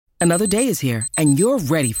Another day is here, and you're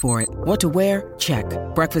ready for it. What to wear? Check.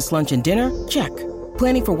 Breakfast, lunch, and dinner? Check.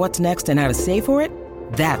 Planning for what's next and how to save for it?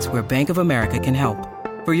 That's where Bank of America can help.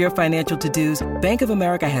 For your financial to-dos, Bank of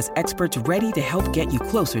America has experts ready to help get you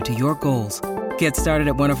closer to your goals. Get started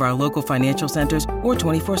at one of our local financial centers or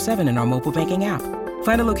 24/7 in our mobile banking app.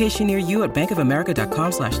 Find a location near you at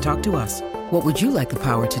bankofamerica.com/talktous. What would you like the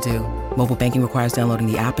power to do? Mobile banking requires downloading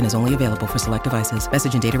the app and is only available for select devices.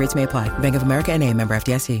 Message and data rates may apply. Bank of America N.A., member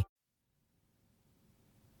FDIC.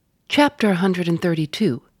 Chapter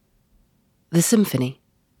 132. The Symphony.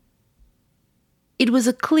 It was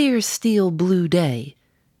a clear steel blue day.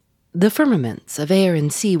 The firmaments of air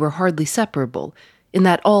and sea were hardly separable in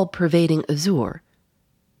that all-pervading azure.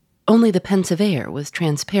 Only the pensive air was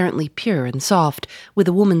transparently pure and soft with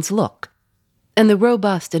a woman's look, and the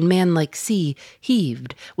robust and manlike sea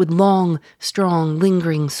heaved with long, strong,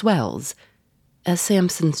 lingering swells, as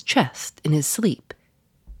Samson's chest in his sleep.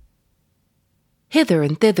 Hither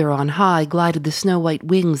and thither on high glided the snow-white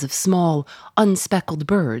wings of small, unspeckled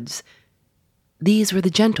birds. These were the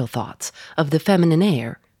gentle thoughts of the feminine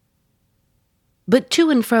air. But to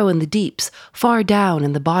and fro in the deeps, far down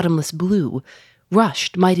in the bottomless blue,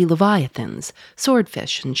 rushed mighty leviathans,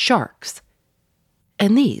 swordfish, and sharks.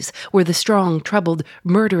 And these were the strong, troubled,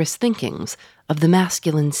 murderous thinkings of the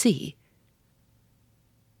masculine sea.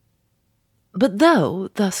 But though,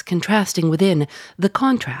 thus contrasting within, the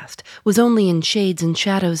contrast was only in shades and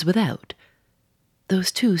shadows without,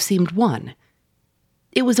 those two seemed one.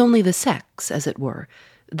 It was only the sex, as it were,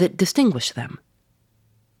 that distinguished them.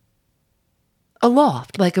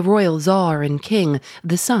 Aloft, like a royal czar and king,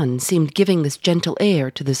 the sun seemed giving this gentle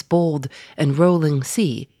air to this bold and rolling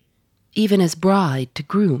sea, even as bride to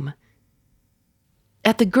groom.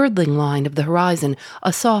 At the girdling line of the horizon,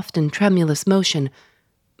 a soft and tremulous motion,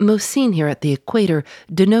 most seen here at the equator,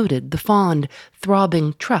 denoted the fond,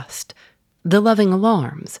 throbbing trust, the loving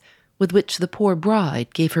alarms with which the poor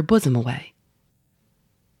bride gave her bosom away.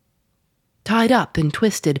 Tied up and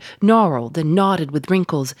twisted, gnarled and knotted with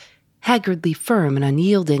wrinkles, haggardly firm and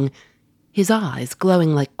unyielding, his eyes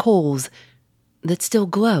glowing like coals that still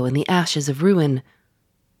glow in the ashes of ruin,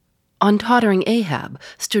 on tottering Ahab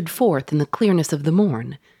stood forth in the clearness of the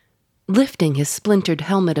morn, lifting his splintered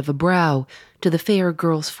helmet of a brow to the fair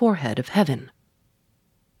girl's forehead of heaven.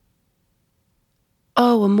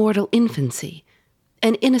 Oh, immortal infancy,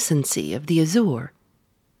 and innocency of the azure,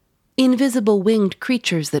 invisible winged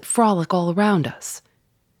creatures that frolic all around us,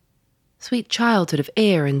 sweet childhood of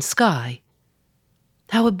air and sky,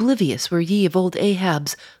 how oblivious were ye of old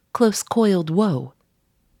Ahab's close-coiled woe.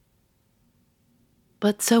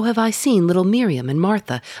 But so have I seen little Miriam and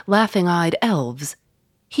Martha, laughing-eyed elves,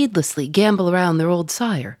 heedlessly gambol around their old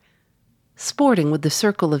sire, sporting with the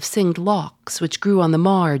circle of singed locks which grew on the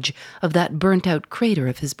marge of that burnt-out crater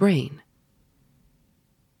of his brain.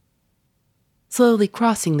 Slowly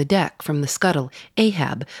crossing the deck from the scuttle,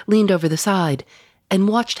 Ahab leaned over the side and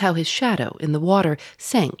watched how his shadow in the water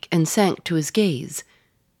sank and sank to his gaze,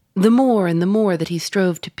 the more and the more that he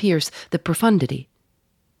strove to pierce the profundity.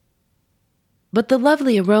 But the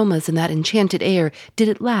lovely aromas in that enchanted air did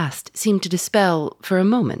at last seem to dispel, for a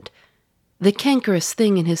moment, the cankerous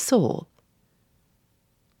thing in his soul.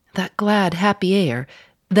 That glad, happy air,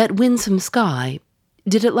 that winsome sky,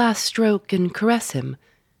 did at last stroke and caress him.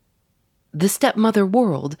 The stepmother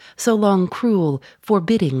world, so long cruel,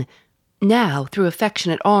 forbidding, now threw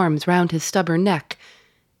affectionate arms round his stubborn neck,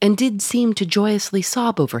 and did seem to joyously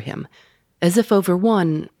sob over him, as if over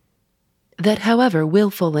one, that however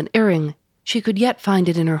wilful and erring, she could yet find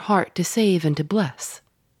it in her heart to save and to bless.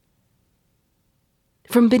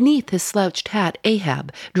 From beneath his slouched hat,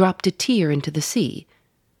 Ahab dropped a tear into the sea,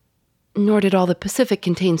 nor did all the Pacific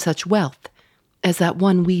contain such wealth as that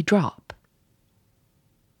one wee drop.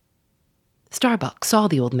 Starbuck saw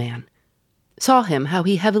the old man, saw him how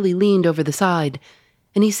he heavily leaned over the side,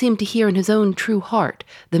 and he seemed to hear in his own true heart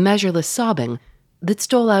the measureless sobbing that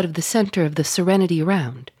stole out of the center of the serenity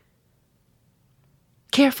around.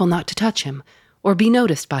 Careful not to touch him, or be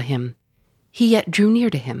noticed by him, he yet drew near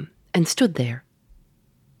to him and stood there.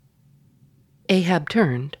 Ahab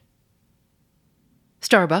turned.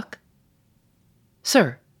 "Starbuck?"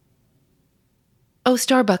 "Sir." "Oh,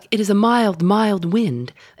 Starbuck, it is a mild, mild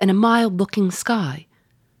wind, and a mild-looking sky.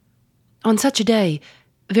 On such a day,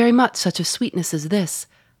 very much such a sweetness as this,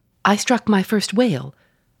 I struck my first whale,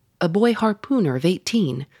 a boy harpooner of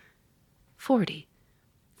 18. 40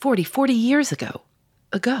 years ago.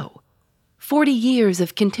 40 years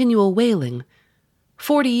of continual whaling,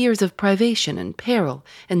 40 years of privation and peril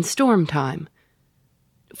and storm time,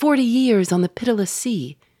 40 years on the pitiless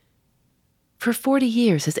sea, For 40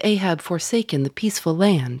 years has Ahab forsaken the peaceful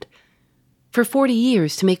land. For 40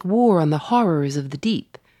 years to make war on the horrors of the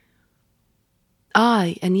deep.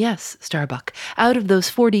 Aye, and yes, Starbuck, out of those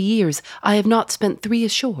 40 years I have not spent 3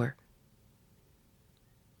 ashore.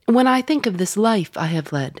 When I think of this life I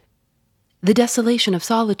have led, the desolation of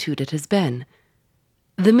solitude it has been,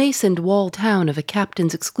 the masoned wall town of a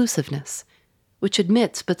captain's exclusiveness, which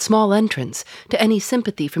admits but small entrance to any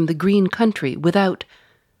sympathy from the green country without,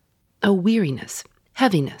 weariness,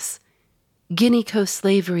 heaviness, Guinea Coast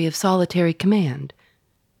slavery of solitary command.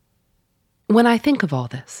 When I think of all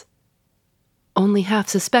this, only half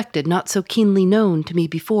suspected, not so keenly known to me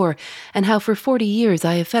before, and how for 40 years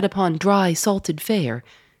I have fed upon dry, salted fare,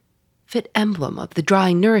 fit emblem of the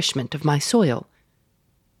dry nourishment of my soil,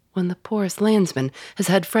 when the poorest landsman has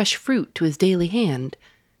had fresh fruit to his daily hand,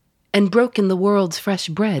 and broken the world's fresh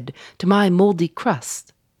bread to my mouldy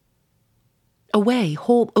crust. Away,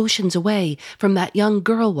 whole oceans away, from that young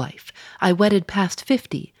girl-wife I wedded past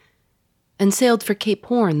 50, and sailed for Cape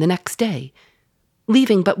Horn the next day,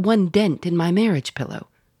 leaving but one dent in my marriage pillow.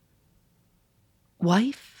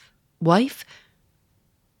 Wife?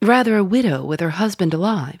 Rather a widow with her husband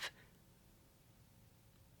alive.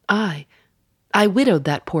 I widowed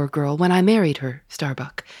that poor girl when I married her,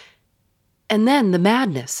 Starbuck. And then the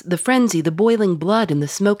madness, the frenzy, the boiling blood and the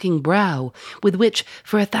smoking brow with which,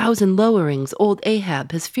 for 1,000 lowerings, old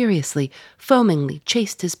Ahab has furiously, foamingly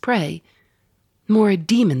chased his prey, more a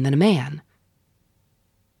demon than a man.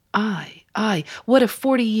 Aye, what a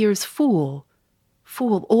 40 years fool,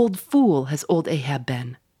 old fool has old Ahab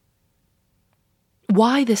been.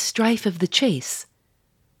 Why this strife of the chase?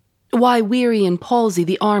 Why weary and palsy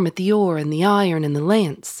the arm at the oar and the iron and the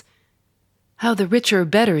lance? How the richer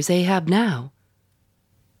betters Ahab now?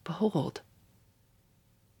 Behold.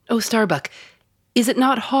 O Starbuck, is it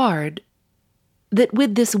not hard that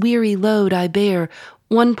with this weary load I bear,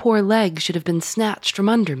 one poor leg should have been snatched from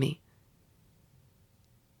under me?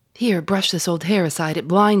 Here, brush this old hair aside, it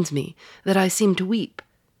blinds me, that I seem to weep.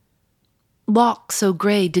 Locks so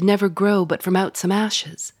grey did never grow but from out some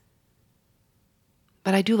ashes.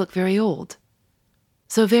 But I do look very old.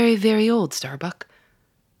 So very, very old, Starbuck.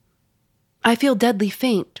 I feel deadly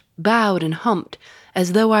faint, bowed and humped,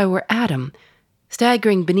 as though I were Adam,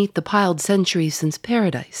 staggering beneath the piled centuries since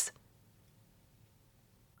paradise.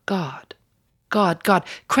 God,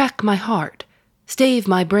 crack my heart, stave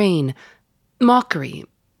my brain, mockery,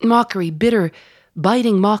 bitter,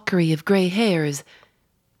 biting mockery of grey hairs,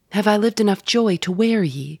 have I lived enough joy to wear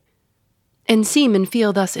ye, and seem and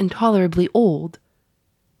feel thus intolerably old?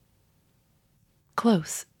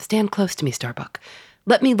 Stand close to me, Starbuck.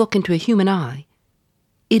 Let me look into a human eye.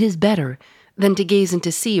 It is better than to gaze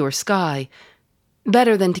into sea or sky,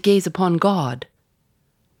 better than to gaze upon God.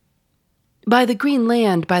 By the green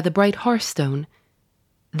land, by the bright hearthstone,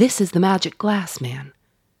 this is the magic glass, man.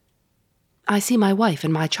 I see my wife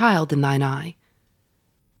and my child in thine eye.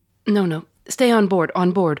 No, stay on board,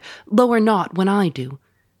 lower not when I do.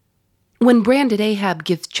 When branded Ahab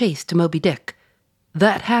gives chase to Moby Dick,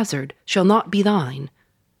 that hazard shall not be thine.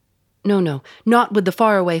 No, not with the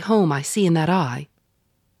faraway home I see in that eye.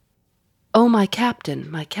 Oh, my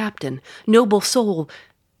captain, noble soul,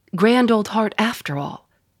 grand old heart after all.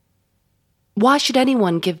 Why should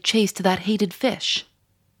anyone give chase to that hated fish?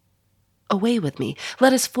 Away with me,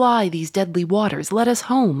 let us fly these deadly waters, let us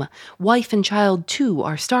home, wife and child too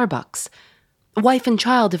are Starbuck's, wife and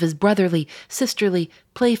child of his brotherly, sisterly,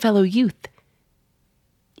 playfellow youth.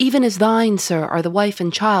 Even as thine, sir, are the wife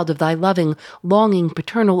and child of thy loving, longing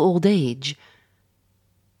paternal old age.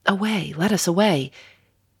 Away, let us away.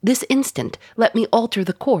 This instant let me alter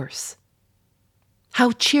the course.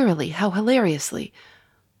 How cheerily, how hilariously.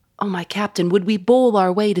 Oh, my captain, would we bowl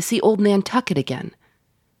our way to see old Nantucket again?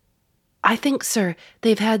 I think, sir,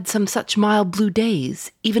 they've had some such mild blue days,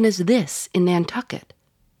 even as this in Nantucket.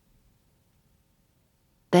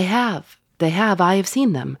 They have, I have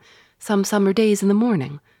seen them, some summer days in the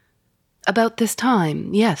morning. About this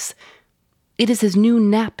time, yes. It is his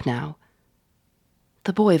noon nap now.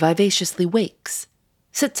 The boy vivaciously wakes,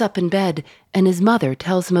 sits up in bed, and his mother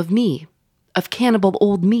tells him of me, of cannibal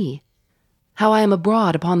old me, how I am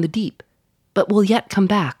abroad upon the deep, but will yet come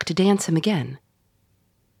back to dance him again.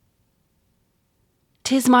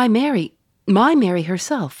 'Tis my Mary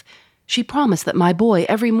herself. She promised that my boy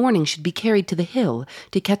every morning should be carried to the hill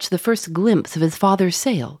to catch the first glimpse of his father's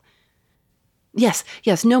sail. Yes,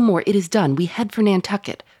 no more, it is done. We head for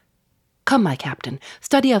Nantucket. Come, my captain,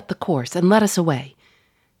 study out the course, and let us away.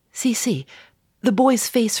 See, the boy's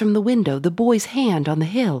face from the window, the boy's hand on the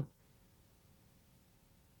hill.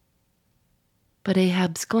 But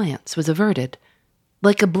Ahab's glance was averted.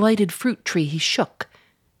 Like a blighted fruit tree he shook,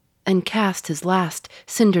 and cast his last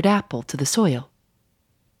cindered apple to the soil.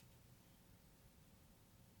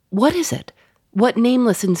 What is it? What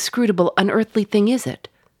nameless, inscrutable, unearthly thing is it?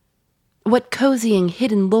 What cozying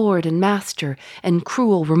hidden lord and master and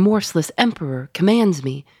cruel, remorseless emperor commands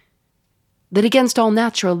me, that against all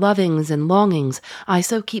natural lovings and longings I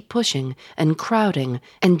so keep pushing and crowding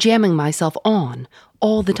and jamming myself on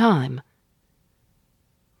all the time,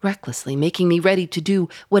 recklessly making me ready to do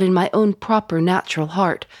what in my own proper natural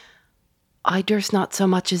heart I durst not so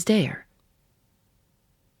much as dare?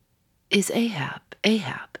 Is Ahab,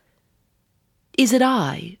 Ahab? Is it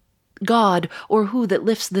I, God, or who that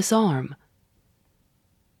lifts this arm?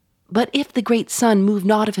 But if the great sun move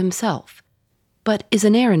not of himself, but is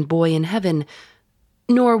an errand boy in heaven,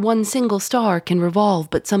 nor one single star can revolve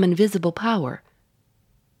but some invisible power,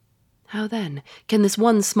 how then can this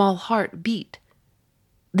one small heart beat,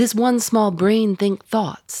 this one small brain think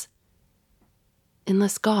thoughts,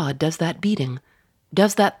 unless God does that beating,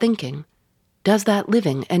 does that thinking, does that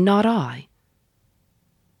living, and not I?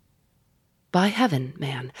 By heaven,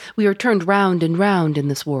 man, we are turned round and round in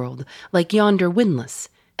this world, like yonder windlass,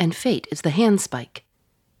 and fate is the handspike.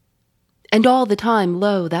 And all the time,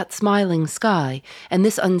 lo, that smiling sky, and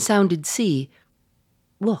this unsounded sea.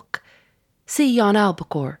 Look, see yon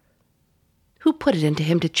albacore. Who put it into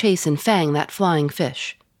him to chase and fang that flying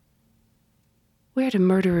fish? Where do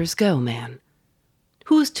murderers go, man?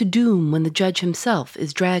 Who's to doom when the judge himself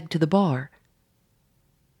is dragged to the bar?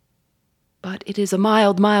 But it is a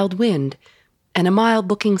mild, mild wind, and a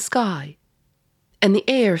mild-looking sky, and the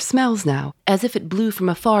air smells now as if it blew from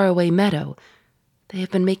a far-away meadow. They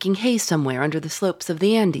have been making hay somewhere under the slopes of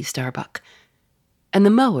the Andes, Starbuck, and the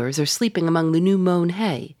mowers are sleeping among the new-mown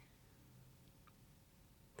hay.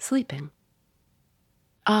 Sleeping.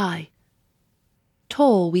 Aye.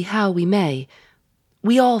 Toll we how we may,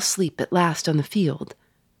 we all sleep at last on the field.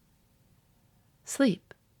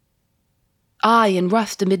 Sleep. Aye, and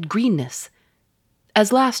rust amid greenness,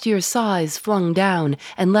 as last year's sighs flung down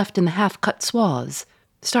and left in the half-cut swaths,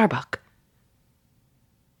 Starbuck.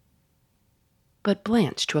 But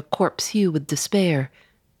blanched to a corpse hue with despair,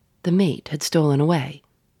 the mate had stolen away.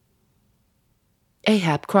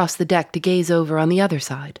 Ahab crossed the deck to gaze over on the other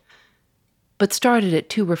side, but started at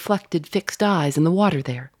two reflected fixed eyes in the water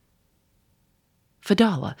there.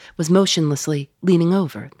 Fedallah was motionlessly leaning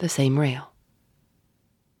over the same rail.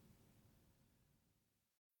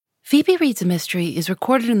 Phoebe Reads a Mystery is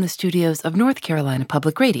recorded in the studios of North Carolina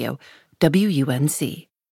Public Radio, WUNC.